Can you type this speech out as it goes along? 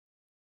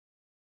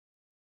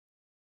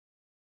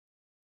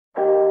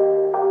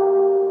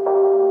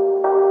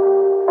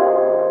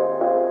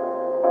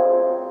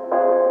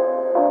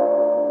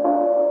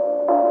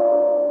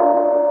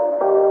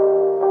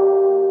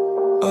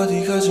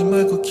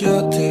꼭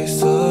곁에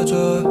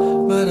있어줘.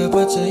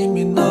 말해봤자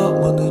이미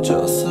너무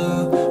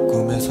늦었어.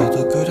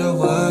 꿈에서도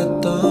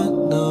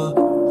그려왔던 너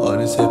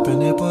어느새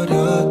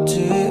변해버렸지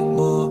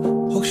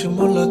뭐. 혹시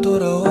몰라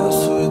돌아올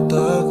수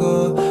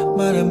있다고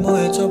말해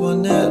뭐해.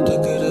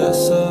 저번에도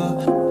그랬어.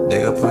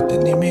 내가 볼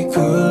땐 이미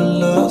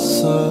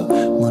글렀어.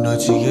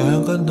 무너지게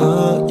한 건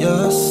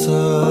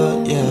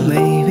너였어. Yeah.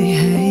 Maybe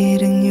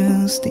hating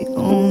you's the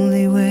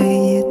only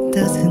way it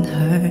doesn't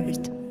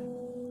hurt.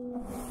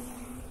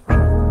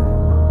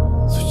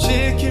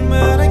 솔직히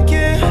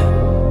말할게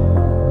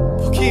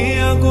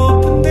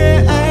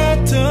포기하고픈데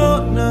I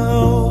don't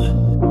know.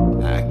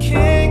 I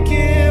can't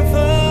give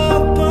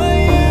up on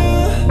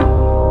you.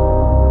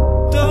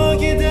 또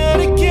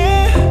기다릴게.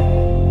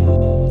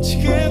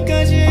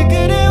 지금까지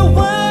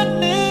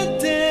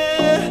그래왔는데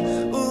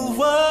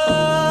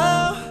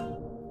우와.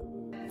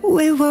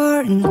 We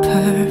weren't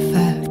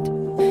perfect,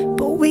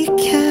 but we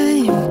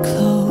came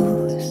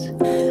close.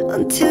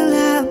 Until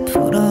I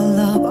put all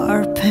of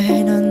our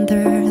pain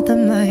under the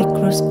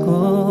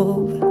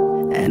microscope.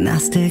 And I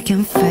still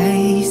can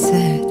face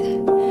it.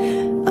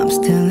 I'm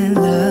still in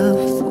love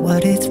with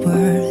what it's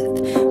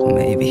worth.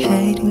 Maybe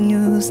hating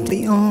you's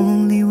the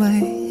only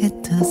way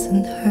it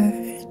doesn't hurt.